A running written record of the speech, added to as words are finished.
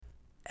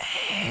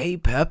Hey,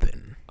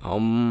 Pepin.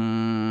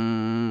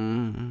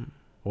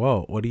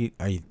 Whoa, what are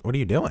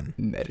you doing?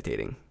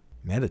 Meditating.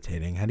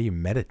 Meditating? How do you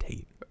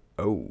meditate?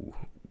 Oh,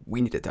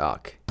 we need to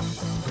talk.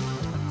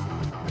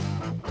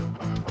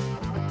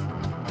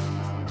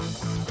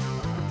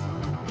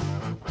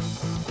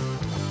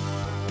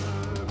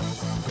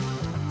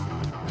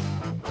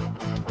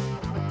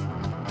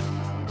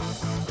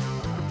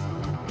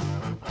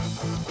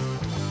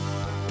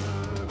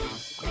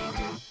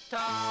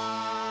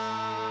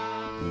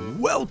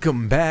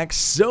 Welcome back.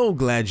 So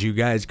glad you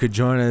guys could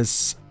join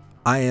us.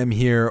 I am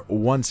here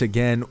once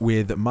again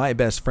with my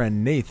best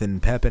friend Nathan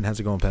Pepin. How's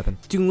it going, Pepin?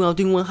 Doing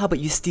well. How about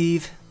you,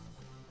 Steve?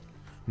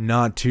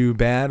 Not too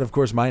bad. Of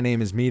course, my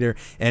name is Meter,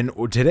 and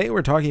today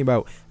we're talking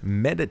about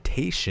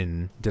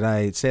meditation. Did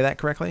I say that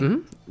correctly?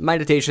 Mm-hmm.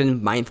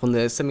 Meditation,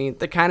 mindfulness. I mean,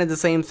 they're kind of the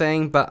same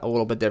thing, but a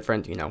little bit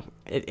different. You know,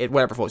 it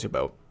whatever floats your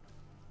boat.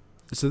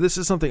 So this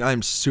is something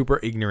I'm super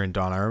ignorant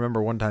on. I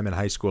remember one time in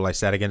high school, I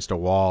sat against a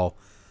wall.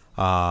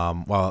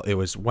 Well, it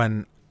was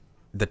when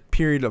the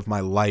period of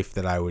my life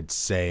that I would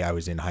say I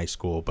was in high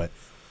school, but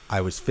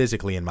I was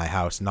physically in my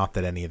house. Not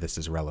that any of this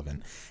is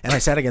relevant. And I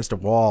sat against a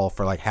wall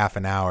for like half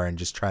an hour and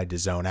just tried to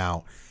zone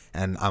out.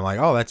 And I'm like,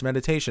 oh, that's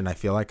meditation. I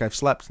feel like I've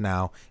slept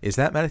now. Is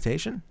that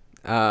meditation?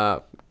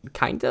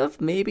 Kind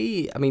of,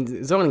 maybe. I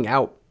mean, zoning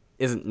out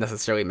isn't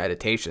necessarily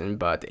meditation,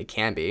 but it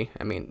can be.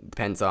 I mean, it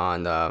depends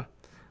on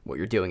what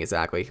you're doing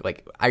exactly.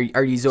 Like,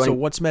 are you zoning? So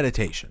what's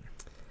meditation?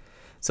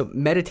 So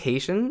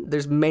meditation,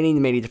 there's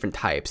many different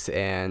types,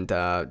 and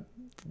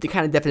the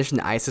kind of definition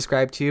I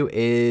subscribe to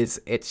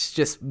is it's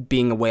just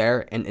being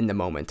aware and in the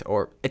moment,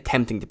 or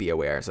attempting to be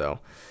aware. So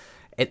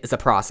it's a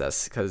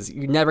process, because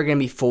you're never going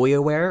to be fully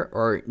aware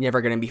or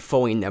never going to be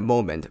fully in the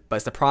moment, but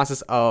it's the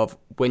process of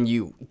when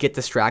you get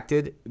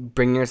distracted,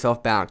 bringing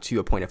yourself back to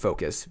a point of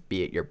focus,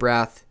 be it your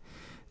breath,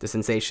 the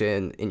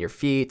sensation in your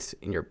feet,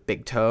 in your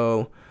big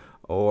toe,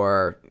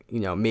 or, you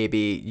know,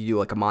 maybe you do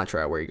like a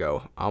mantra where you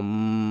go,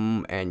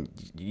 and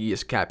you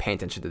just kind of pay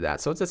attention to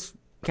that. So it's just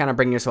kind of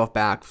bringing yourself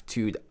back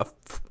to a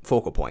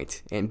focal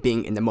point and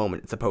being in the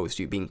moment as opposed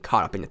to being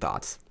caught up in your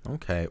thoughts.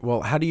 Okay.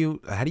 Well, how do you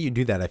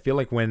do that? I feel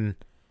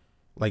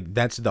like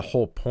that's the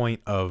whole point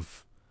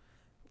of,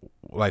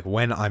 like,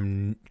 when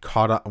I'm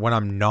caught up, when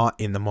I'm not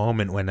in the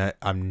moment, when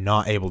I'm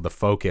not able to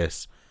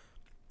focus,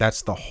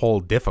 that's the whole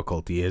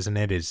difficulty, isn't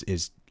it?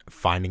 Is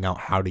finding out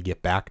how to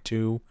get back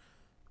to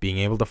being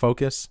able to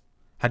focus.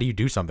 How do you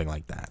do something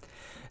like that?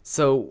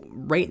 So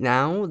right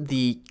now,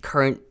 the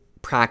current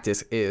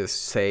practice is,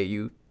 say,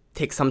 you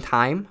take some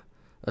time,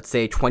 let's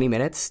say 20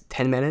 minutes,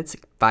 10 minutes,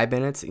 5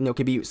 minutes, you know, it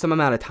could be some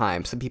amount of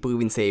time. Some people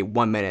even say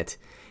 1 minute,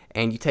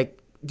 and you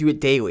do it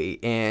daily,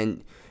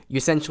 and you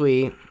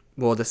essentially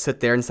will just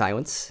sit there in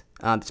silence.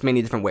 There's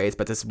many different ways,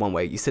 but this is one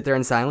way. You sit there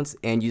in silence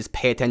and you just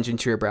pay attention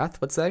to your breath,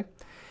 let's say,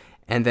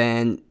 and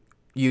then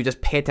you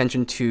just pay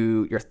attention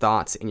to your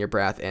thoughts and your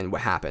breath and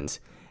what happens.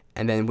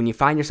 And then when you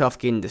find yourself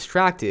getting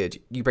distracted,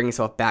 you bring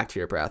yourself back to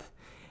your breath.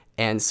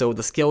 And so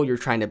the skill you're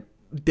trying to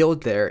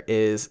build there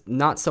is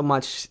not so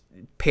much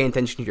paying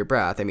attention to your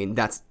breath. I mean,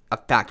 that's a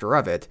factor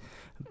of it.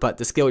 But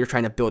the skill you're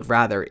trying to build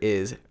rather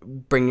is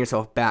bringing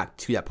yourself back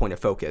to that point of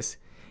focus.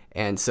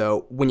 And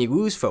so when you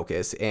lose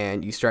focus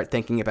and you start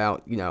thinking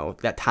about, you know,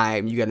 that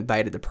time you got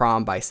invited to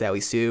prom by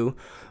Sally Sue,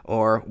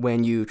 or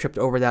when you tripped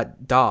over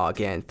that dog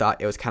and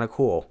thought it was kind of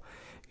cool,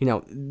 you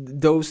know,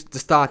 the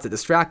thoughts that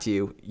distract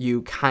you,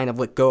 you kind of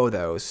let go of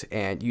those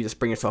and you just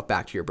bring yourself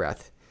back to your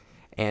breath.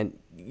 And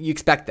you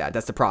expect that.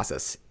 That's the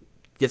process.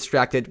 Get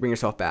distracted, bring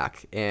yourself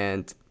back.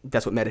 And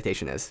that's what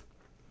meditation is.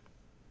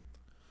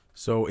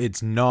 So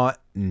it's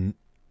not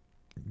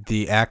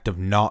the act of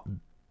not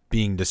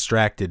being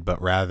distracted,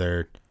 but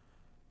rather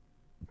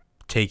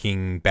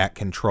taking back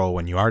control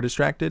when you are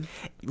distracted?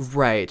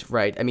 Right.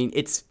 I mean,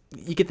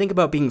 you can think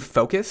about being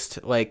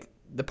focused. Like,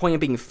 the point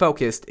of being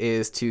focused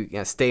is to, you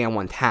know, stay on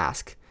one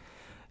task.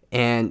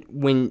 And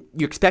when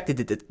you're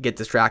expected to get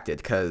distracted,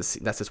 because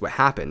that's just what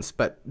happens.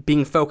 But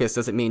being focused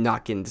doesn't mean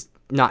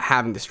not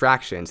having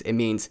distractions. It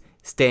means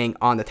staying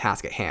on the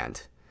task at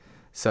hand.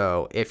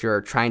 So if you're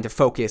trying to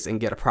focus and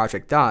get a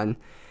project done,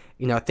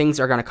 you know, things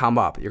are going to come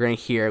up. You're going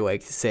to hear,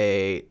 like,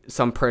 say,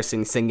 some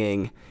person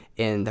singing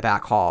in the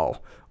back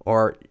hall,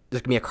 or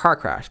there's going to be a car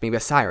crash, maybe a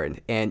siren,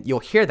 and you'll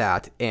hear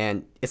that,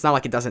 and it's not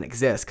like it doesn't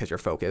exist because you're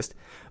focused,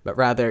 but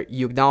rather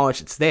you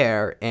acknowledge it's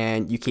there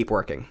and you keep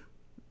working.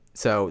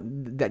 So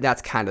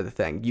that's kind of the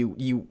thing.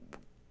 You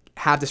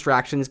have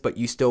distractions, but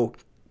you still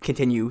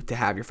continue to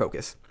have your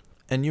focus.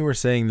 And you were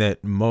saying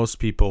that most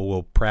people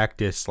will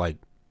practice like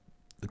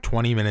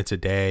 20 minutes a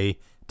day,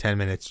 10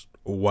 minutes,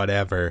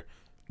 whatever,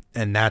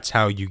 and that's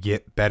how you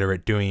get better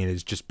at doing it,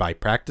 is just by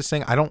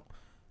practicing. I don't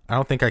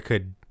think I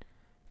could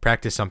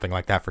practice something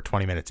like that for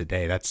 20 minutes a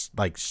day. That's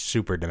like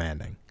super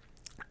demanding.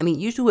 I mean,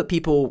 usually what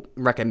people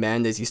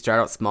recommend is you start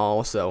out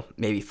small, so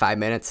maybe 5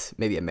 minutes,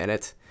 maybe a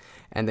minute,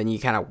 and then you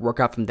kind of work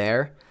up from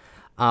there.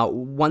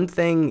 One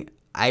thing,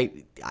 I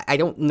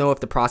don't know if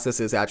the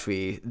process is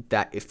actually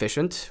that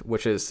efficient,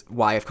 which is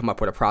why I've come up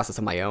with a process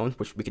of my own,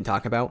 which we can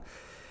talk about.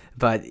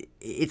 But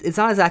it's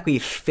not exactly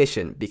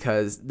efficient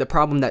because the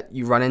problem that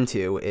you run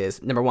into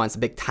is, number one, it's a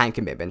big time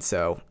commitment.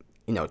 So,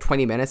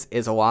 20 minutes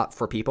is a lot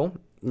for people.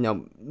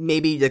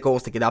 Maybe the goal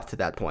is to get up to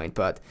that point,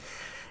 but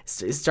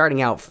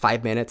starting out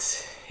 5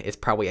 minutes is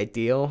probably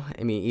ideal.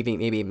 I mean,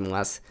 maybe even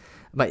less.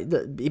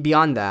 But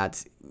beyond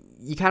that,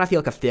 you kind of feel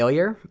like a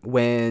failure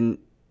when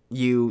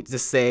you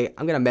just say,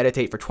 I'm going to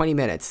meditate for 20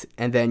 minutes,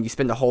 and then you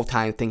spend the whole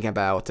time thinking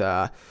about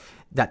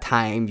that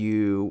time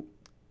you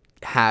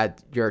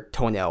had your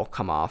toenail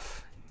come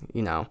off,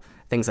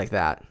 things like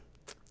that.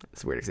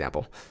 It's a weird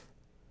example.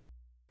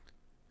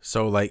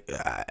 So, like,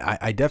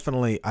 I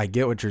definitely, I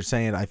get what you're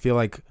saying. I feel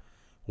like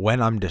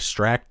when I'm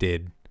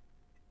distracted,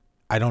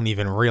 I don't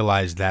even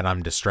realize that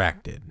I'm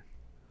distracted.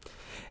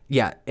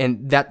 Yeah,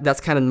 and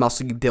that's kind of the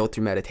muscle you build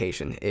through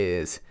meditation,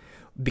 is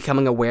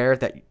becoming aware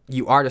that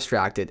you are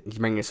distracted and you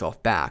bring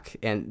yourself back.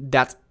 And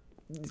that's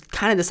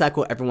kind of the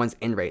cycle everyone's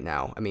in right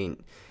now. I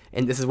mean,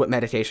 and this is what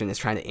meditation is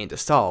trying to aim to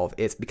solve.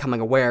 It's becoming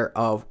aware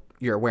of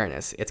your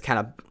awareness. It's kind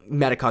of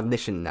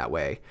metacognition in that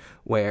way,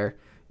 where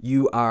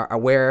you are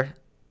aware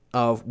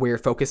of where your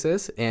focus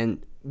is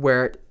and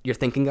where you're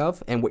thinking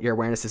of and what your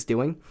awareness is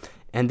doing.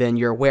 And then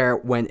you're aware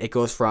when it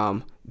goes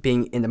from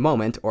being in the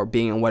moment or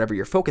being in whatever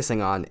you're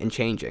focusing on and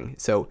changing.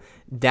 So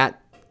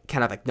that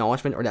kind of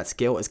acknowledgement or that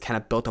skill is kind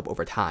of built up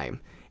over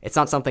time. It's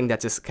not something that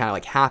just kind of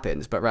like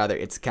happens, but rather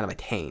it's kind of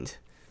attained.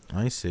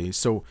 I see.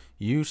 So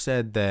you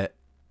said that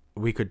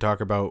we could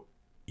talk about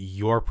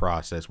your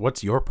process.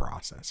 What's your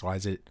process? Why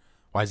is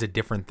it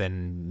different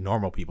than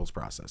normal people's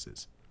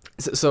processes?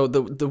 So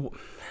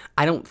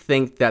I don't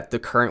think that the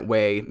current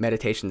way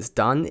meditation is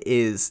done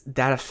is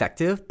that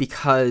effective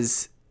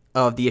because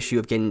of the issue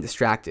of getting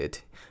distracted.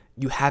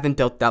 You haven't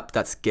built up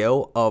that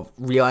skill of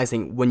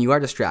realizing when you are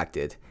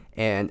distracted.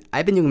 And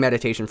I've been doing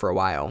meditation for a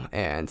while,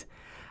 and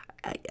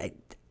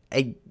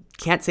I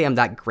can't say I'm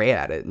that great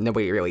at it.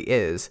 Nobody really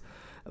is.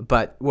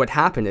 But what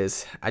happened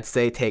is I'd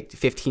say take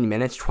 15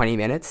 minutes, 20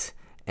 minutes,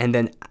 and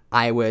then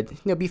I would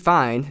be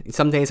fine.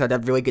 Some days I'd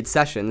have really good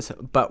sessions,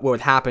 but what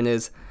would happen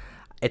is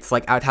it's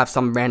like I would have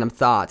some random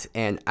thought,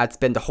 and I'd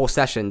spend the whole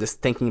session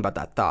just thinking about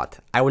that thought.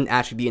 I wouldn't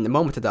actually be in the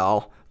moment at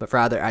all, but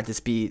rather I'd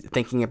just be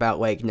thinking about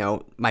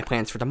my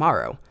plans for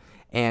tomorrow.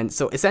 And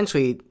so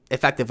essentially,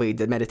 effectively,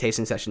 the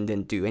meditation session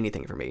didn't do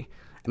anything for me.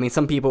 I mean,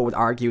 some people would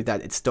argue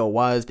that it still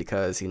was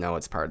because,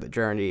 it's part of the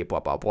journey,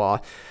 blah, blah, blah.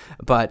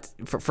 But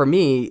for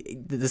me,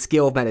 the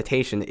skill of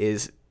meditation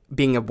is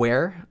being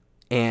aware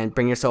and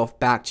bring yourself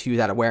back to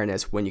that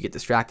awareness when you get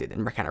distracted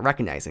and kind of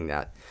recognizing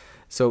that.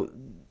 So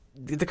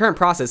the current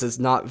process is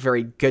not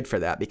very good for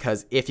that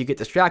because if you get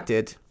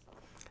distracted,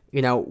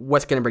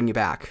 what's going to bring you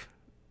back?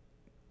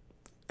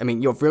 I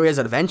mean, you'll realize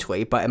it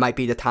eventually, but it might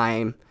be the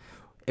time.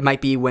 It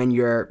might be when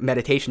your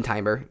meditation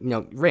timer,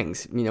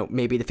 rings.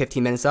 Maybe the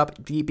 15 minutes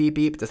up, beep, beep,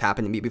 beep. This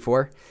happened to me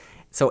before.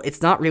 So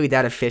it's not really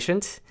that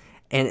efficient,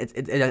 and it's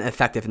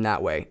effective in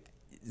that way.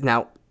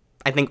 Now,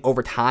 I think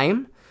over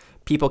time,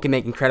 people can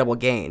make incredible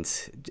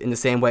gains in the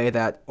same way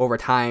that over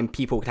time,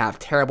 people can have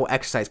terrible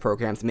exercise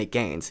programs to make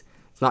gains.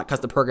 It's not because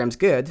the program's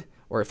good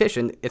or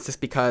efficient. It's just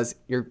because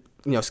you're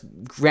going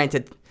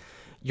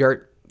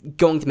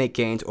to make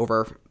gains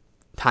over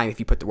time if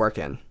you put the work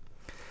in.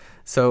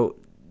 So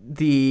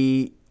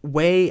the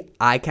way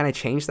I kind of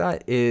change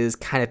that is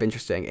kind of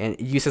interesting, and it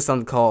uses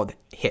something called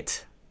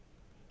HIIT.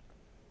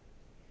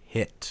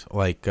 HIIT,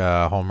 like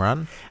a home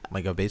run,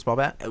 like a baseball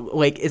bat?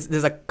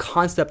 There's a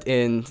concept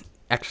in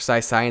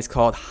exercise science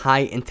called high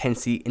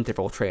intensity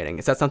interval training.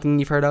 Is that something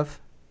you've heard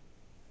of?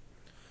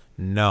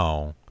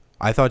 No.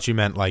 I thought you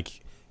meant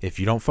like, if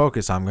you don't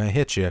focus, I'm going to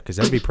hit you, because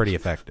that'd be pretty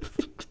effective.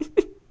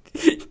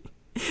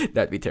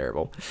 That'd be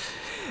terrible.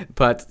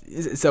 But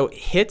so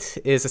HIIT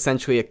is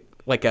essentially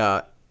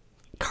a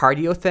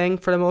cardio thing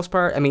for the most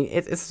part. I mean,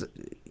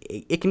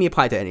 it can be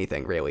applied to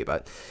anything really,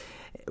 but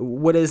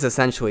what it is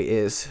essentially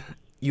is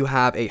you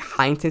have a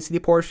high intensity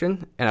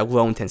portion and a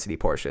low intensity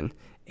portion,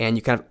 and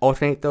you kind of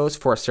alternate those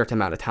for a certain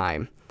amount of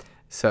time.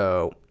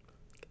 So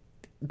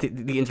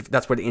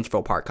that's where the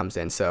interval part comes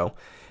in. So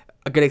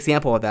a good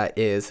example of that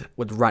is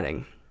with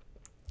running.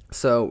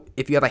 So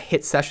if you have a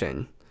HIIT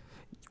session,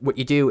 what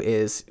you do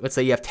is, let's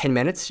say you have 10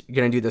 minutes, you're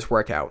going to do this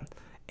workout.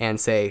 And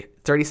say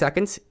 30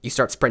 seconds, you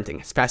start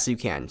sprinting as fast as you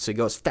can. So you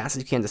go as fast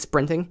as you can to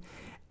sprinting.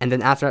 And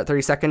then after that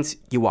 30 seconds,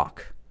 you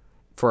walk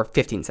for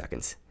 15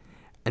 seconds.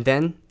 And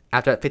then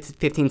after that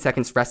 15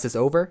 seconds rest is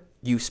over,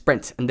 you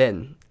sprint. And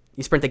then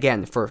you sprint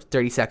again for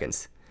 30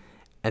 seconds.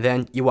 And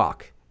then you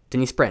walk.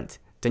 Then you sprint.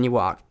 Then you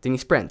walk. Then you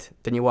sprint.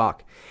 Then you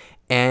walk.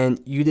 And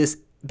you just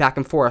back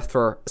and forth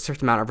for a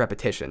certain amount of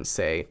repetitions,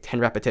 say 10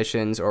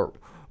 repetitions or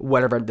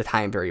whatever the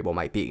time variable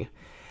might be.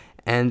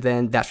 And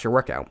then that's your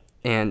workout.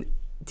 And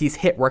these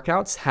HIIT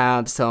workouts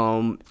have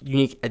some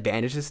unique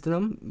advantages to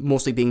them,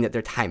 mostly being that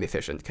they're time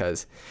efficient,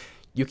 because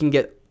you can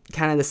get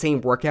kind of the same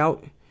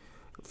workout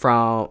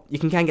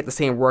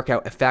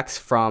effects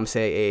from,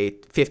 say, a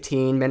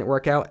 15-minute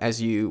workout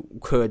as you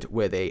could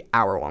with a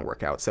hour-long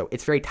workout. So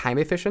it's very time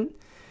efficient,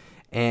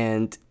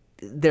 and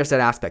there's that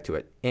aspect to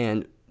it.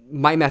 And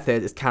my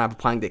method is kind of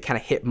applying the kind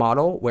of HIIT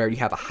model where you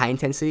have a high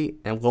intensity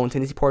and low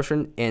intensity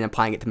portion and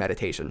applying it to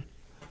meditation.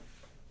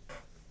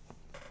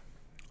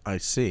 I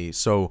see.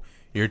 So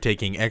you're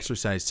taking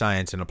exercise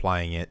science and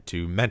applying it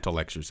to mental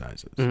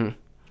exercises. Mm-hmm.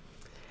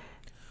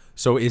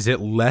 So is it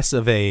less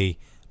of a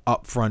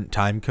upfront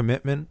time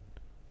commitment?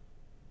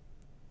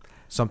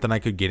 Something I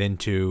could get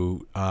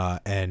into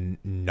and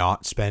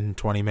not spend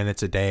 20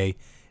 minutes a day,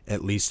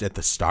 at least at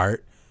the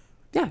start?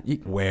 Yeah.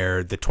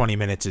 Where the 20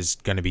 minutes is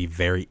going to be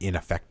very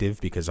ineffective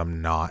because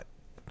I'm not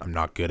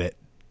good at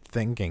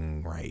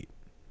thinking right.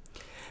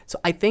 So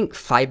I think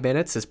 5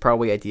 minutes is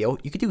probably ideal.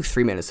 You could do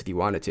 3 minutes if you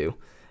wanted to,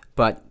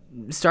 but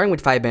starting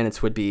with 5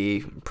 minutes would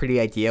be pretty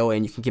ideal,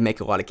 and you can make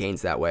a lot of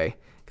gains that way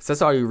because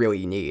that's all you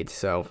really need.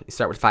 So you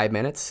start with 5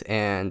 minutes,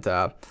 and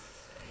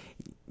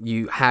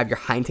you have your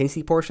high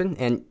intensity portion.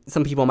 And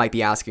some people might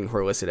be asking who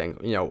are listening,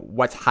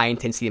 what's high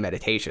intensity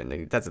meditation?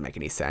 It doesn't make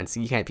any sense.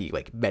 You can't be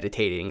like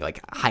meditating like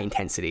high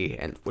intensity,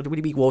 and what would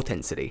it be low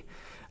intensity?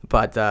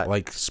 But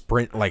like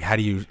sprint, like how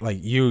do you, like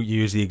you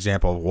use the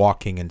example of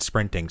walking and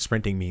sprinting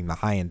being the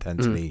high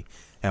intensity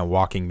and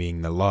walking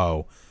being the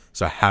low.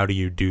 So how do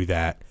you do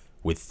that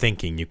with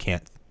thinking? You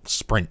can't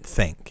sprint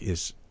think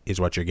is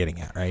what you're getting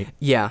at, right?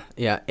 Yeah.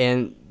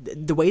 And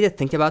the way to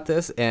think about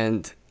this,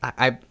 and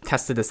I've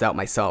tested this out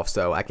myself,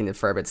 so I can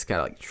infer if it's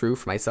kind of like true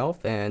for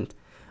myself, and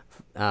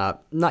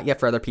not yet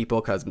for other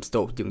people because I'm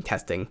still doing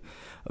testing.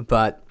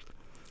 But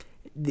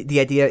the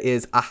idea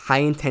is a high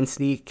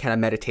intensity kind of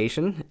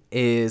meditation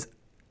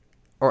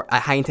or a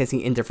high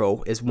intensity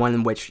interval is one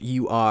in which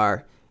you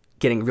are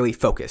getting really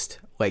focused.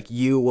 Like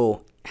you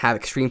will have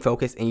extreme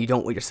focus and you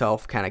don't let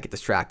yourself kind of get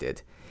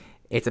distracted.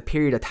 It's a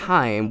period of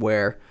time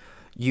where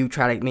you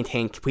try to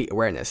maintain complete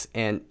awareness.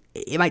 And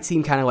it might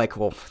seem kind of like,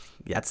 well,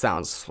 that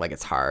sounds like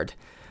it's hard,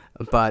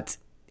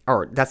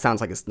 or that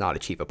sounds like it's not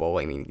achievable.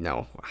 I mean,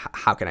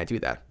 how can I do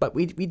that? But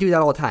we do that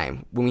all the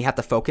time. When we have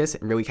to focus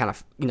and really kind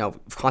of,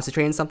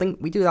 concentrate on something,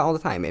 we do that all the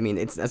time. I mean,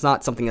 it's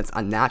not something that's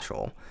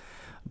unnatural.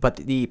 But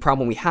the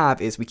problem we have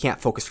is we can't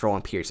focus for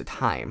long periods of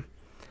time.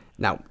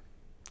 Now,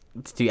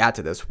 to add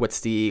to this,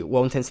 what's the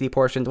low intensity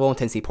portion? The low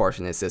intensity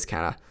portion is just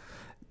kind of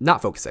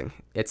not focusing.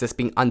 It's just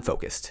being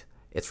unfocused.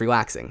 It's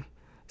relaxing.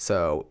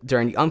 So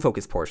during the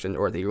unfocused portion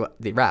or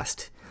the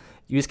rest,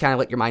 you just kind of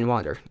let your mind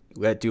wander.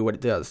 Let it do what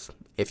it does.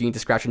 If you need to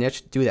scratch an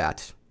itch, do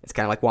that. It's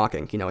kind of like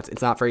walking.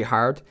 It's not very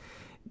hard.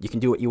 You can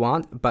do what you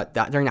want, but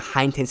during the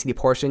high intensity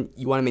portion,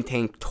 you want to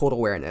maintain total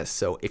awareness.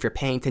 So if you're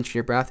paying attention to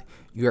your breath,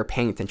 you are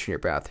paying attention to your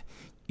breath.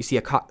 You see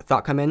a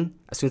thought come in.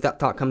 As soon as that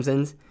thought comes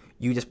in,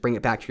 you just bring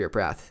it back to your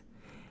breath.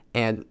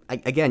 And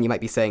again, you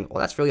might be saying, well,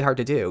 that's really hard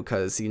to do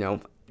because,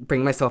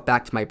 bringing myself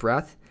back to my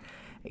breath,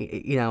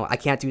 I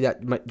can't do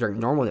that during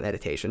normal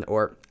meditation,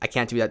 or I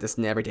can't do that just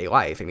in everyday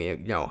life. I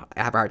mean,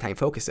 I have a hard time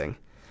focusing.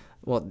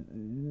 Well,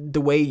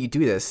 the way you do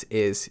this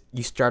is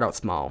you start out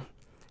small.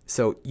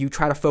 So you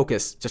try to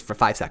focus just for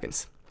 5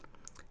 seconds,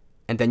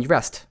 and then you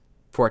rest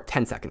for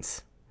 10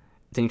 seconds.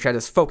 Then you try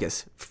to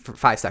focus for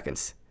 5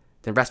 seconds,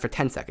 then rest for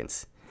 10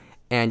 seconds.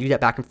 And you do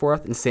that back and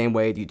forth in the same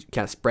way you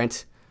kind of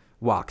sprint,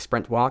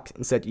 walk.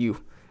 Instead,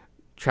 you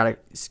try to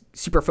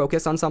super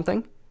focus on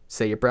something,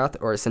 say your breath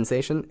or a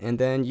sensation, and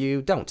then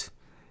you don't.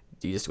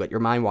 You just let your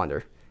mind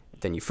wander.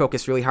 Then you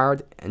focus really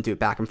hard and do it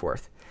back and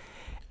forth.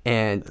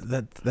 And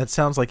that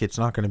sounds like it's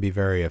not going to be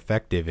very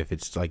effective if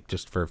it's like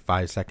just for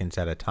 5 seconds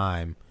at a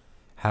time.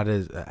 How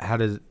do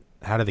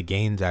the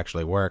gains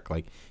actually work?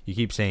 Like you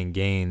keep saying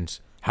gains.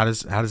 How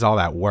does all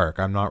that work?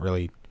 I'm not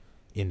really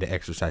into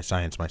exercise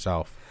science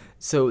myself.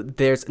 So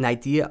there's an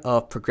idea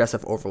of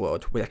progressive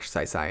overload with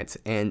exercise science,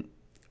 and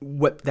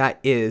what that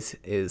is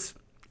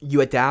you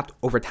adapt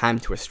over time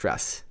to a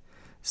stress.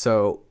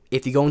 So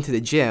if you go into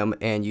the gym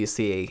and you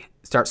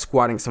start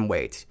squatting some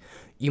weight,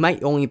 you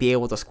might only be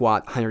able to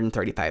squat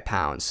 135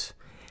 pounds.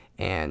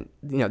 And,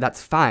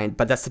 that's fine,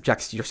 but that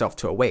subjects yourself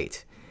to a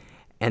weight.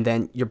 And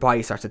then your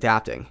body starts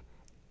adapting.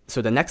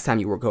 So the next time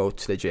you will go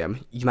to the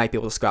gym, you might be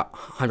able to squat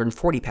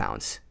 140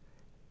 pounds.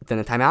 Then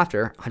the time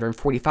after,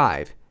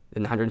 145,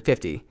 then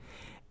 150.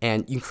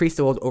 And you increase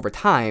the load over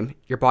time,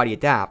 your body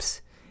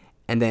adapts,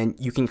 and then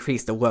you can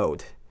increase the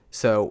load.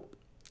 So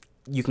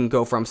you can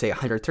go from, say,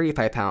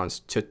 135 pounds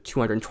to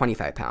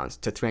 225 pounds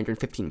to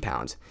 315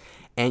 pounds.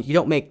 And you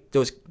don't make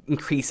those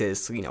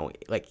increases,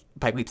 like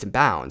by leaps and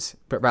bounds,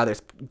 but rather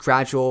it's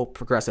gradual,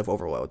 progressive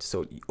overload.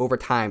 So over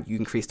time, you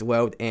increase the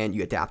load and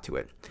you adapt to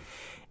it.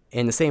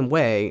 In the same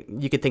way,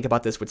 you could think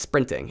about this with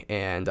sprinting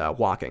and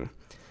walking.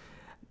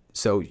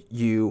 So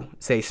you,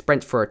 say,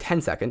 sprint for 10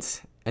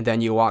 seconds, and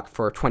then you walk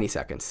for 20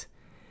 seconds.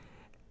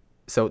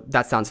 So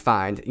that sounds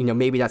fine.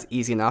 Maybe that's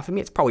easy enough. I mean,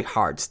 it's probably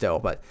hard still,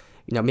 but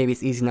maybe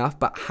it's easy enough.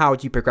 But how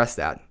do you progress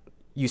that?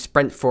 You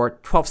sprint for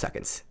 12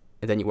 seconds,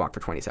 and then you walk for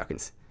 20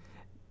 seconds.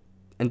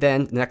 And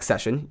then the next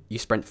session, you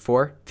sprint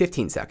for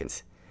 15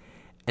 seconds.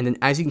 And then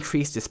as you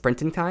increase the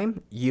sprinting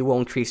time, you will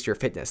increase your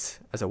fitness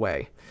as a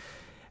way.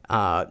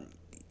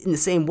 In the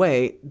same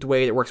way, the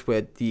way it works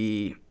with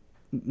the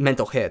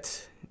mental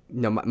HIIT,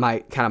 my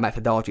kind of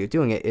methodology of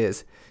doing it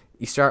is,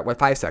 You start with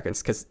 5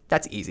 seconds because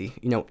that's easy.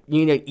 You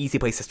need an easy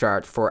place to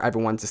start for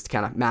everyone just to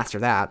kind of master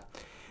that.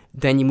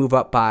 Then you move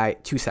up by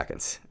 2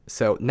 seconds.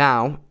 So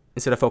now,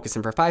 instead of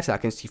focusing for 5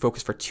 seconds, you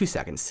focus for 2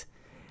 seconds.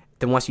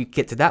 Then once you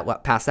get to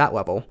past that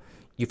level,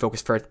 you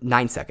focus for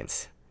 9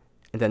 seconds,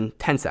 and then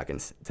 10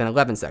 seconds, then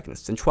 11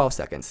 seconds, then 12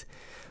 seconds.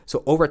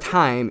 So over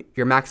time,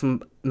 your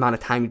maximum amount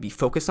of time you'd be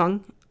focused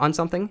on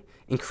something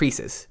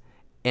increases.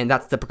 And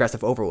that's the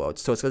progressive overload.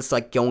 So it's just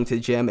like going to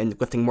the gym and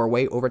lifting more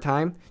weight over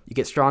time. You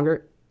get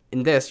stronger.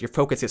 In this, your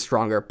focus gets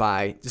stronger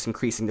by just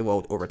increasing the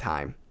load over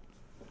time.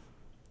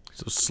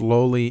 So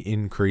slowly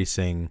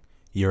increasing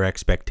your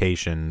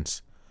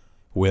expectations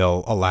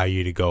will allow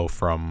you to go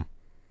from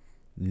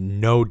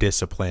no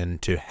discipline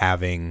to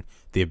having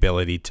the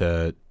ability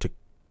to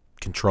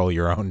control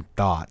your own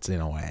thoughts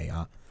in a way.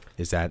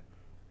 Is that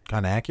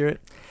kind of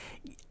accurate?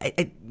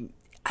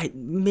 I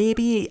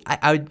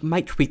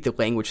might tweak the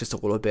language just a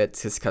little bit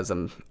just because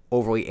I'm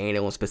overly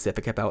anal and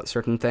specific about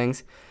certain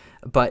things.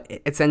 But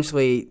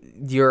essentially,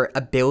 your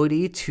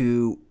ability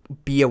to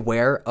be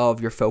aware of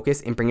your focus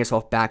and bring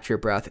yourself back to your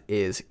breath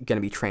is going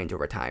to be trained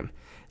over time.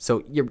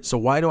 So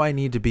why do I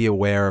need to be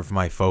aware of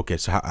my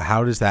focus?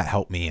 How does that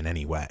help me in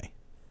any way?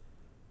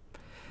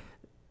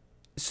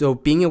 So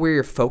being aware of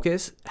your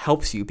focus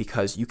helps you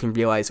because you can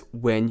realize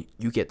when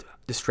you get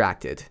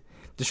distracted.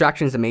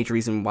 Distraction is a major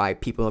reason why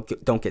people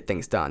don't get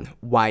things done,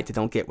 why they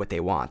don't get what they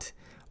want,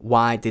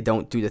 why they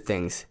don't do the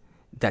things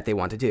that they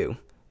want to do.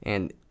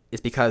 And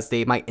it's because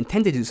they might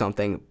intend to do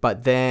something,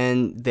 but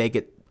then they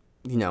get,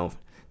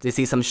 they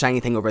see some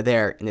shiny thing over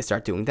there and they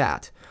start doing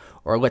that.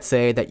 Or let's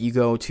say that you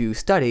go to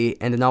study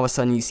and then all of a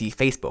sudden you see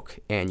Facebook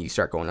and you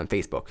start going on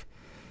Facebook.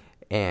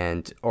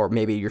 Or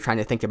maybe you're trying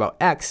to think about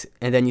X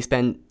and then you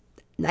spend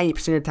 90%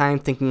 of your time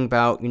thinking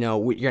about,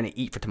 what you're going to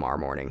eat for tomorrow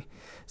morning.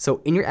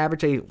 So in your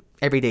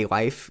everyday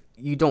life,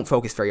 you don't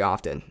focus very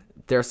often.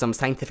 There's some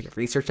scientific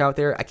research out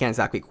there. I can't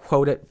exactly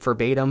quote it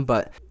verbatim,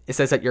 but it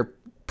says that you're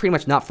pretty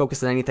much not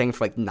focused on anything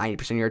for like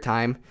 90% of your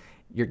time.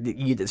 You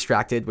get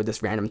distracted with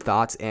just random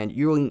thoughts, and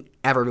you don't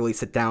ever really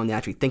sit down and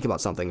actually think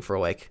about something for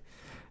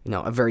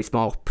a very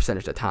small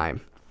percentage of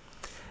time.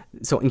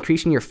 So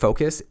increasing your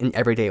focus in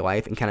everyday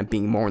life and kind of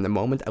being more in the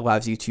moment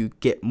allows you to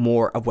get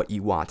more of what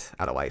you want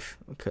out of life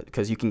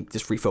because you can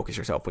just refocus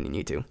yourself when you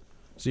need to.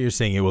 So you're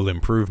saying it will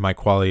improve my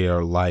quality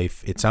of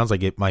life. It sounds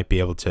like it might be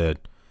able to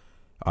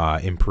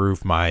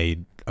improve my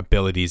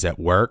abilities at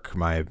work,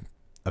 my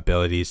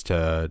abilities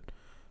to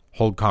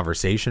hold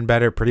conversation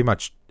better, pretty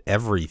much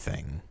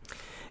everything.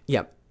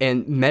 Yeah.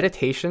 And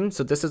meditation,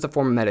 so this is a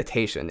form of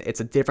meditation. It's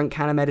a different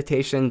kind of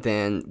meditation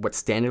than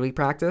what's standardly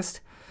practiced,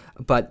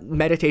 but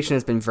meditation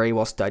has been very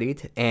well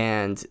studied,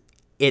 and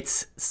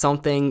it's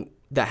something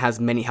that has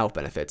many health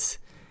benefits.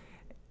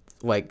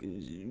 Like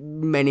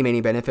many,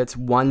 many benefits.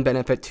 One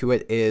benefit to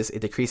it is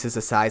it decreases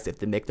the size of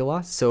the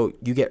amygdala, so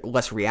you get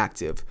less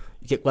reactive.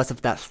 You get less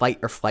of that fight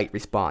or flight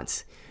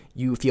response.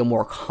 You feel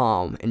more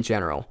calm in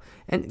general.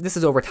 And this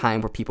is over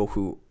time for people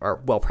who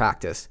are well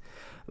practiced.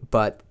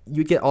 But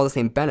you get all the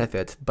same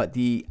benefits, but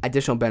the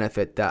additional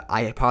benefit that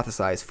I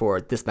hypothesize for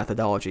this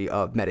methodology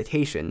of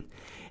meditation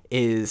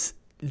is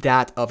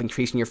that of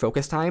increasing your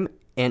focus time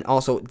and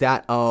also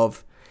that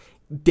of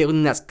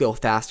building that skill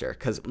faster.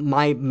 Because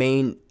my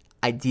main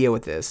idea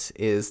with this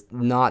is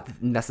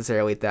not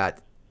necessarily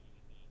that.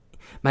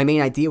 My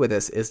main idea with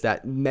this is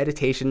that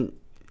meditation,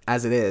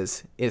 as it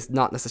is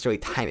not necessarily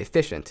time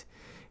efficient,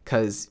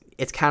 because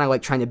it's kind of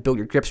like trying to build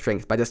your grip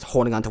strength by just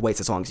holding on to weights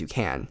as long as you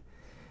can.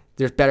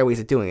 There's better ways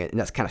of doing it, and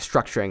that's kind of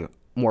structuring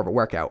more of a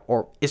workout.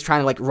 Or it's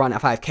trying to run a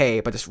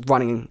 5K, but just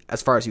running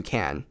as far as you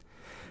can.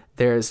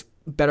 There's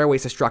better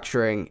ways of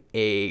structuring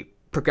a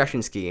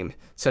progression scheme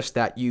such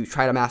that you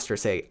try to master,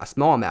 say, a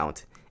small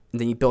amount,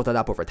 and then you build it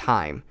up over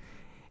time.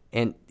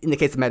 And in the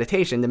case of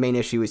meditation, the main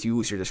issue is you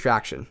lose your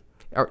distraction,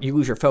 or you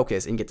lose your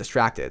focus and get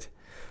distracted.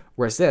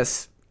 Whereas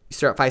this, you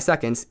start at 5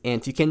 seconds,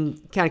 and if you can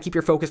kind of keep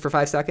your focus for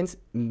 5 seconds,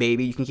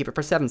 maybe you can keep it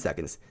for 7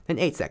 seconds, then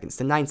 8 seconds,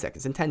 then 9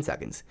 seconds, then 10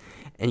 seconds.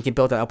 And you can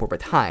build that up over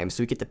time,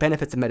 so you get the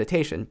benefits of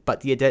meditation, but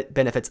the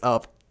benefits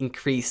of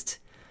increased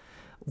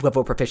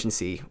level of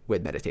proficiency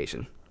with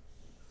meditation.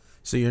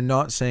 So you're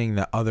not saying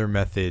that other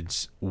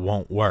methods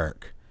won't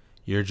work.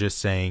 You're just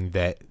saying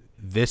that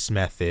this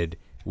method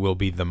will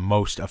be the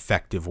most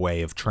effective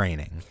way of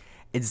training.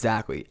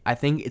 Exactly. I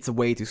think it's a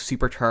way to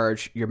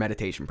supercharge your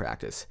meditation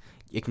practice.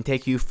 It can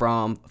take you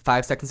from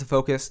 5 seconds of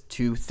focus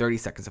to 30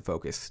 seconds of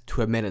focus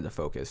to a minute of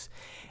focus.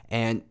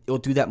 And it'll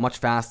do that much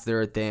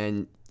faster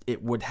than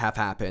it would have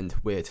happened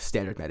with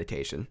standard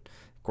meditation.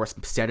 Of course,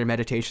 standard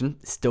meditation,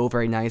 still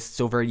very nice,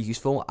 still very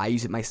useful. I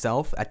use it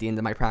myself at the end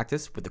of my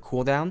practice with the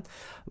cool down.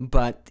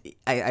 But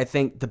I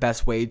think the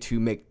best way to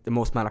make the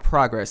most amount of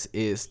progress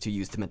is to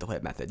use the mental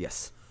HIIT method,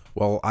 yes.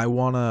 Well, I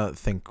want to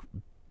think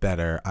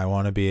better. I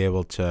want to be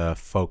able to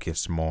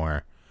focus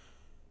more.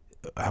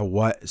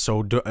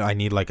 I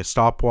need a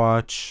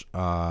stopwatch,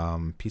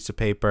 piece of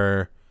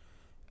paper.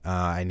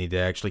 I need to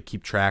actually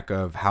keep track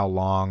of how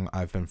long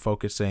I've been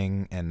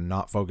focusing and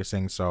not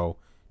focusing. So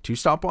 2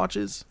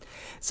 stopwatches?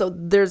 So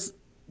there's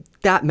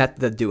that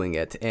method of doing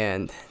it,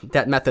 and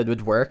that method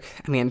would work.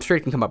 I mean, I'm sure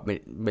you can come up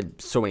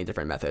with so many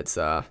different methods.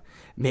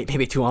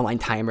 Maybe 2 online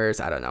timers,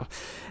 I don't know.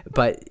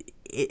 But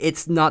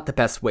it's not the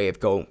best way of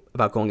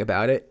going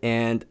about it.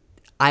 And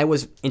I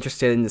was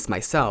interested in this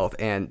myself,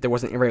 and there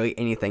wasn't really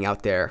anything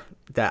out there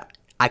that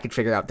I could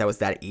figure out that was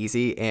that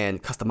easy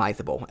and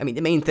customizable. I mean,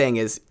 the main thing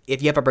is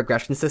if you have a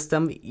progression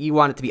system, you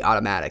want it to be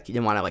automatic. You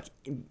didn't want to like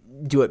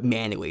do it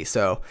manually.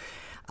 So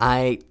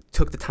I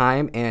took the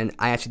time and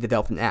I actually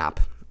developed an app.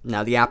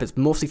 Now the app is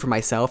mostly for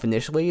myself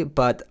initially,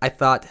 but I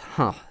thought,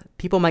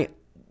 people might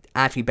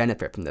actually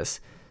benefit from this.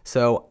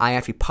 So I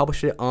actually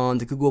published it on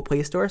the Google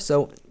Play Store.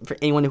 So for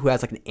anyone who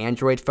has like an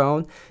Android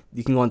phone,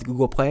 you can go on the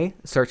Google Play,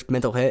 search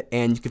Mental HIIT,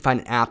 and you can find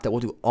an app that will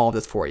do all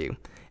this for you.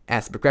 It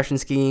has the progression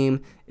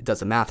scheme, it does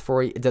the math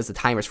for you, it does the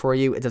timers for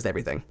you, it does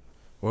everything.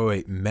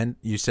 Wait.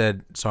 You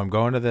said so. I'm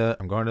going to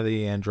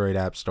the Android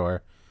App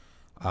Store.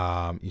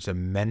 You said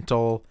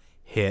Mental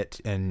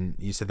HIIT, and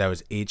you said that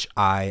was HIIT.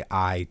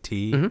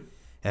 Mm-hmm.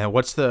 And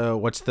what's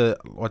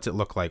it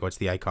look like? What's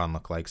the icon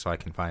look like so I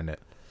can find it?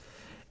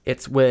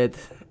 It's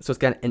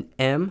got an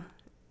M,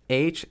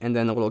 H, and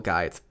then a little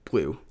guy. It's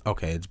blue.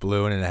 Okay, it's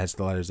blue and it has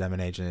the letters M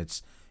and H, and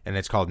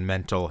it's called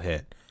Mental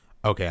HIIT.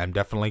 Okay, I'm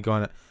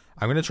gonna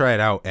try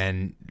it out.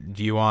 And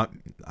do you want?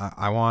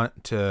 I'll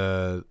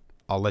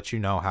let you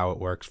know how it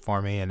works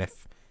for me, and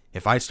if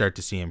I start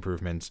to see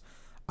improvements,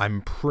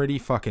 I'm pretty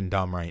fucking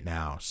dumb right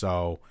now,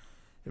 so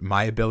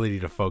my ability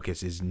to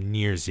focus is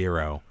near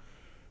zero.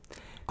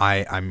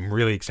 I'm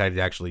really excited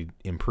to actually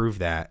improve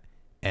that.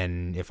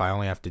 And if I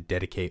only have to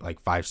dedicate like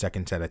 5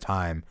 seconds at a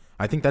time,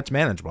 I think that's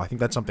manageable. I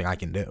think that's something I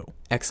can do.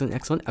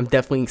 Excellent. I'm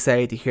definitely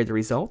excited to hear the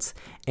results.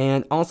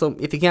 And also,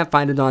 if you can't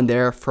find it on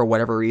there for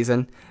whatever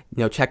reason,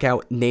 check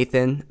out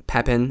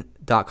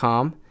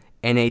nathanpepin.com.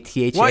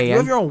 NATHAN. What? You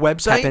have your own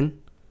website?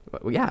 Pepin.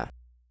 Well, yeah.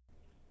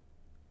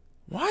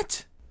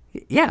 What?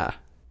 Yeah.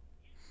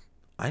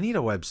 I need a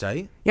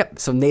website. Yep.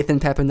 So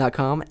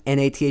nathanpepin.com,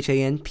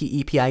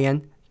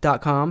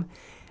 NATHANPEPIN.com.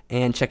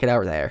 And check it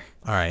out there.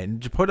 All right.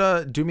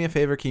 Do me a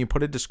favor. Can you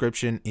put a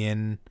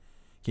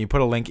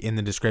link in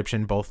the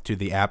description, both to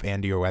the app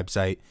and to your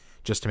website,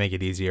 just to make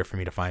it easier for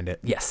me to find it?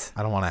 Yes.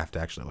 I don't want to have to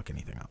actually look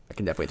anything up. I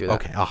can definitely do that.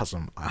 Okay,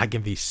 awesome. I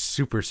can be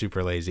super,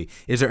 super lazy.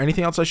 Is there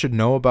anything else I should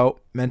know about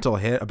Mental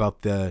HIIT,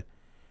 about the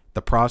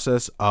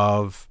process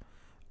of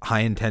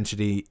high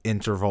intensity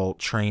interval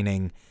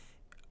training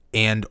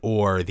and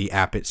or the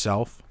app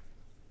itself?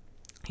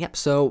 Yep,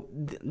 so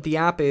the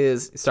app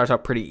starts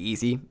out pretty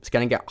easy. It's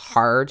going to get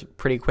hard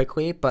pretty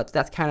quickly, but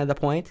that's kind of the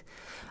point.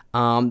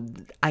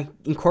 I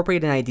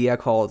incorporated an idea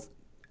called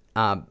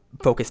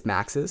focused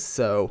maxes.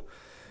 So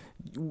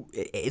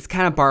it's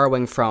kind of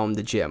borrowing from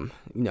the gym,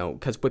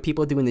 because what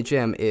people do in the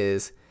gym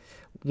is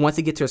once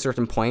you get to a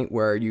certain point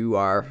where you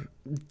are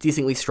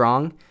decently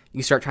strong,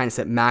 you start trying to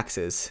set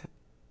maxes.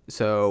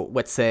 So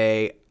let's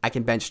say I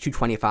can bench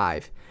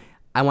 225.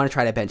 I want to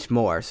try to bench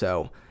more,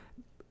 so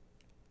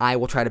I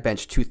will try to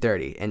bench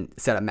 230 and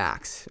set a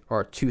max,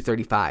 or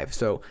 235.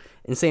 So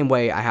in the same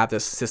way, I have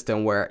this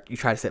system where you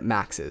try to set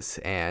maxes,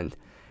 and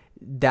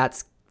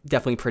that's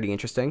definitely pretty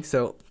interesting.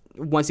 So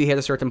once you hit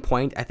a certain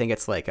point, I think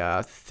it's like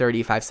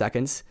 35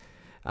 seconds,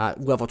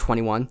 level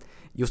 21,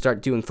 you'll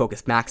start doing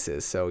focused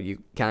maxes. So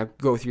you kind of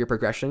go through your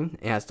progression.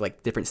 It has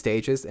like different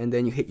stages, and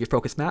then you hit your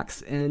focus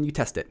max and you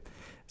test it.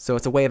 So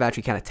it's a way of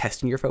actually kind of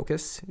testing your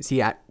focus,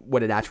 see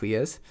what it actually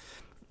is.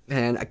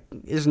 And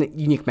there's a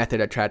unique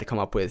method I tried to come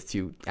up with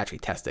to actually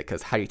test it,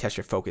 because how do you test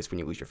your focus when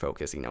you lose your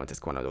focus? It's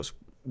just one of those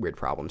weird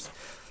problems.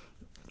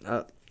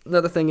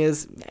 Another thing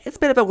is, it's a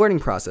bit of a learning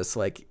process.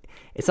 Like,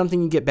 it's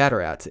something you get better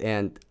at.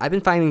 And I've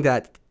been finding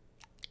that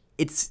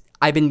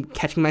I've been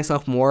catching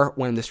myself more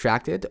when I'm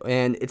distracted,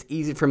 and it's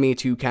easy for me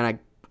to kind of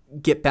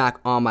get back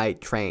on my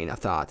train of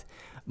thought.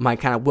 My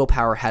kind of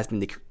willpower has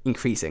been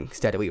increasing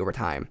steadily over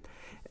time.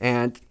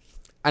 And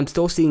I'm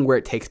still seeing where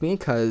it takes me,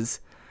 because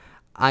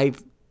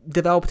I've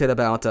developed it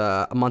about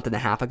a month and a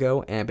half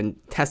ago, and I've been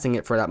testing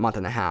it for that month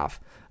and a half.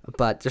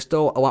 But there's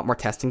still a lot more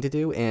testing to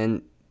do,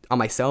 and on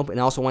myself, and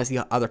I also want to see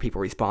how other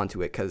people respond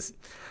to it, because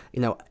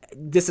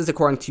this is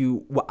according to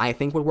what I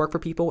think would work for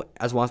people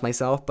as well as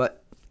myself,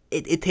 but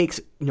it takes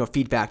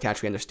feedback to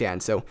actually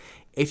understand. So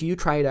if you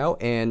try it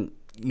out and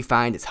you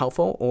find it's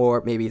helpful,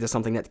 or maybe there's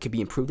something that could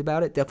be improved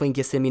about it, definitely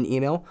just send me an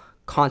email,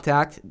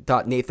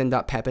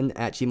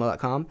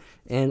 contact.nathan.pepin@gmail.com,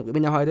 and let me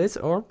know how it is.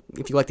 Or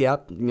if you like the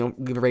app,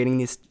 leave a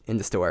rating in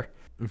the store.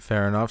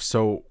 Fair enough.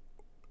 So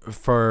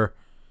for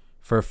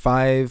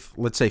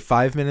let's say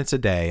 5 minutes a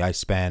day I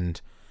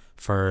spend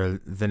for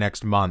the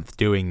next month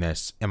doing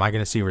this, am I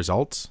going to see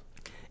results?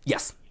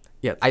 Yes.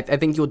 Yeah, I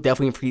think you'll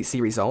definitely see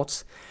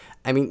results.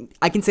 I mean,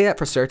 I can say that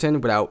for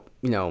certain without,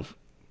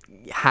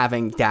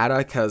 having data,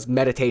 because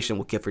meditation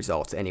will give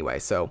results anyway.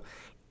 So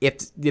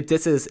if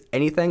this is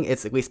anything,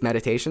 it's at least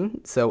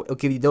meditation. So it'll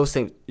give you those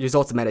same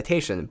results of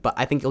meditation, but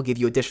I think it'll give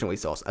you additional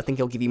results. I think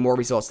it'll give you more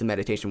results than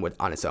meditation would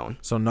on its own.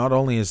 So not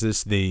only is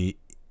this the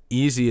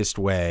easiest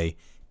way,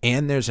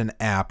 and there's an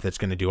app that's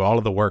going to do all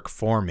of the work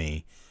for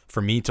me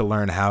for me to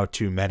learn how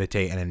to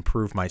meditate and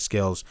improve my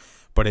skills,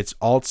 but it's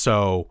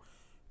also,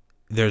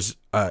 there's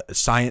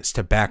science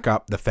to back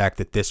up the fact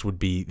that this would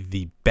be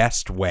the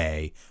best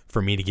way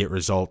for me to get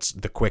results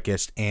the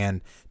quickest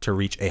and to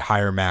reach a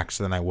higher max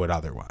than I would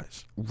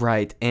otherwise.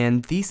 Right,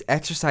 and these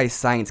exercise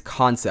science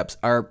concepts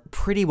are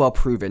pretty well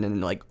proven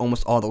in like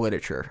almost all the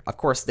literature. Of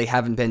course, they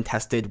haven't been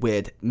tested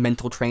with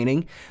mental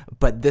training,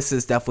 but this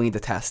is definitely the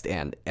test,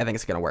 and I think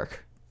it's going to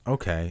work.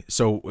 Okay,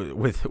 so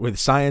with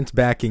science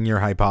backing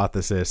your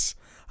hypothesis,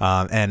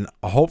 and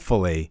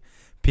hopefully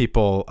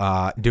people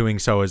doing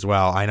so as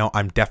well, I know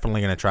I'm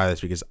definitely going to try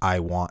this because I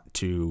want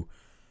to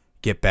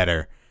get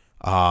better.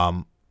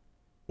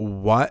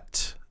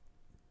 What's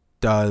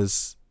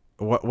this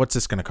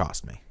going to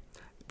cost me?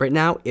 Right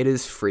now, it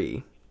is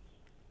free.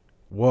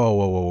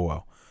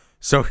 Whoa.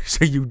 So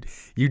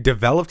you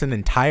developed an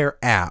entire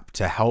app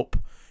to help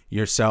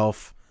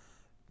yourself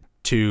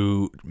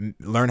to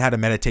learn how to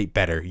meditate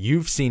better.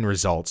 You've seen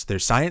results.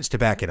 There's science to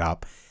back it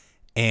up,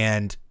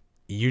 and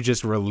you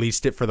just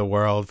released it for the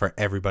world for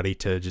everybody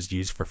to just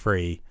use for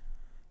free.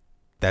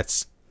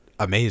 That's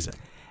amazing.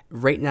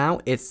 Right now,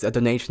 it's a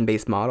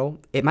donation-based model.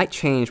 It might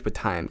change with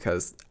time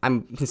because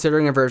I'm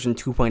considering a version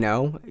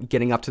 2.0,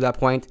 getting up to that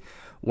point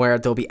where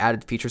there'll be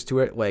added features to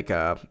it, like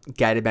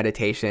guided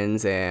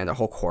meditations and a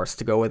whole course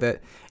to go with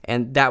it.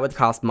 And that would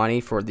cost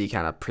money for the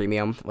kind of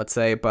premium, let's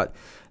say. But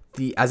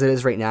as it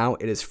is right now,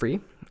 it is free,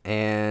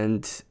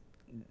 and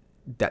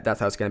that's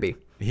how it's going to be.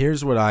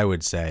 Here's what I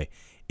would say.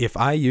 If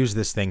I use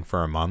this thing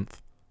for a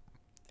month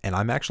and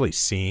I'm actually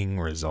seeing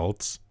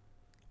results,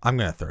 I'm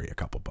going to throw you a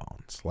couple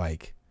bones.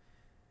 Like,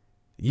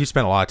 you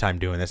spent a lot of time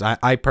doing this.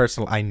 I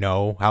personally, I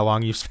know how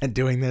long you spent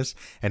doing this,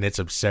 and it's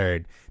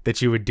absurd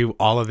that you would do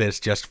all of this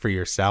just for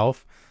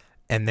yourself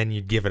and then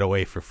you'd give it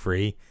away for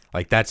free.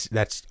 Like, that's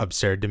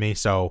absurd to me.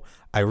 So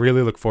I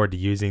really look forward to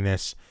using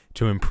this,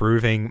 to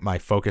improving my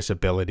focus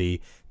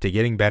ability, to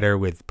getting better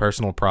with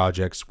personal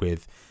projects,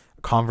 with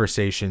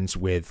conversations,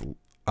 with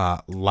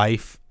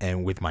life,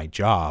 and with my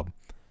job.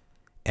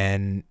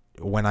 And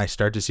when I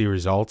start to see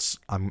results,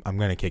 I'm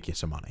going to kick you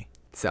some money.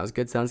 Sounds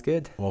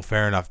good. Well,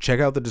 fair enough.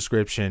 Check out the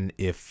description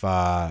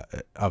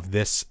of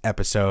this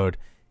episode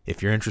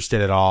if you're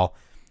interested at all.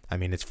 I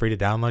mean, it's free to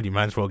download. You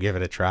might as well give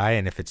it a try.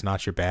 And if it's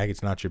not your bag,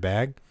 it's not your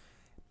bag.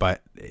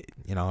 But,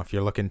 if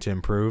you're looking to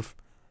improve,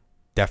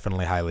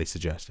 definitely highly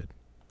suggested.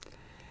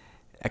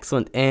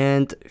 Excellent.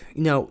 And,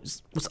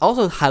 what's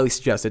also highly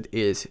suggested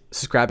is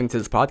subscribing to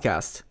this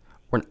podcast.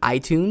 We're on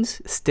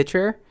iTunes,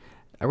 Stitcher.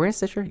 Are we on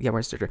Stitcher? Yeah, we're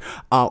on Stitcher.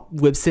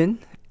 Libsyn,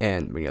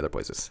 and many other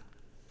places.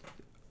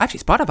 Actually,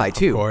 Spotify,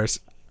 too. Of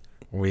course.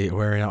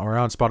 We're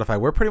on Spotify.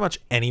 We're pretty much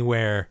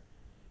anywhere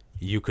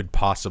you could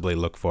possibly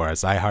look for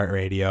us.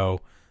 iHeartRadio,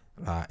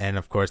 and,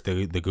 of course,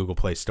 the Google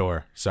Play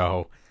Store.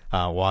 So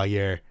while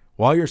you're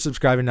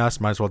subscribing to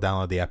us, might as well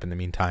download the app in the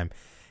meantime.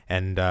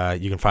 And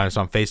you can find us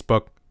on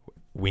Facebook,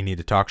 We Need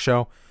to Talk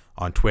Show,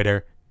 on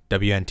Twitter,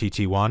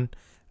 WNTT1,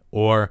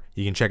 or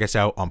you can check us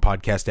out on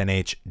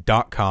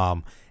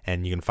podcastnh.com,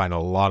 and you can find a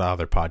lot of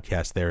other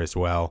podcasts there as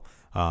well.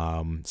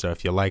 So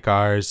if you like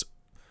ours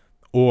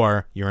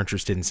or you're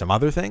interested in some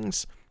other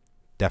things,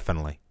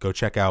 definitely go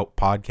check out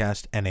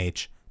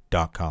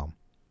podcastnh.com.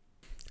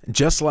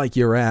 Just like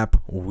your app,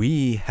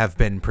 we have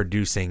been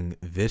producing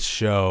this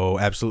show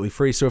absolutely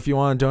free. So if you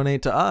want to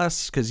donate to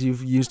us because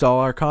you've used all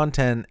our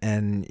content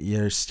and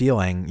you're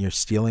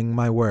stealing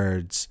my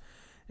words,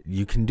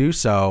 you can do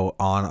so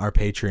on our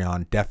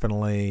Patreon.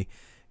 Definitely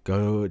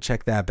go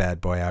check that bad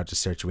boy out.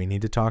 Just search We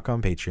Need to Talk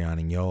on Patreon,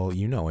 and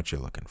you know what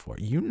you're looking for.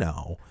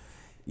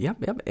 Yep.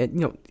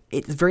 And,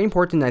 it's very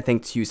important, I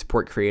think, to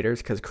support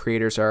creators because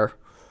creators are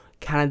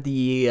kind of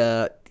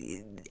the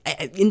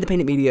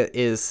independent media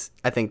is,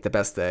 I think, the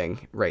best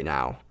thing right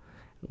now.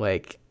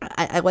 Like,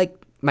 I like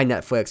my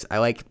Netflix, I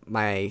like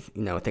my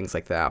things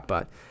like that,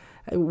 but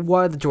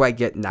what the joy I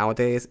get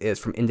nowadays is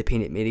from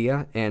independent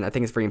media, and I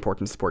think it's very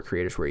important to support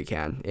creators where you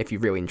can if you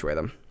really enjoy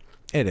them.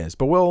 It is,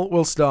 but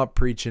we'll stop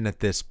preaching at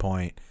this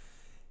point.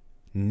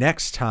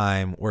 Next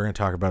time we're gonna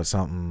talk about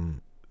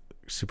something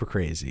super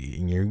crazy,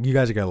 and you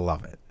guys are gonna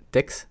love it.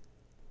 Dicks?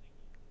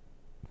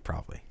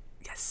 Probably.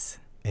 Yes.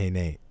 Hey,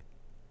 Nate.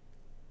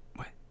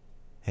 What?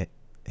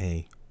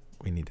 Hey,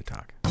 we need to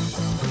talk.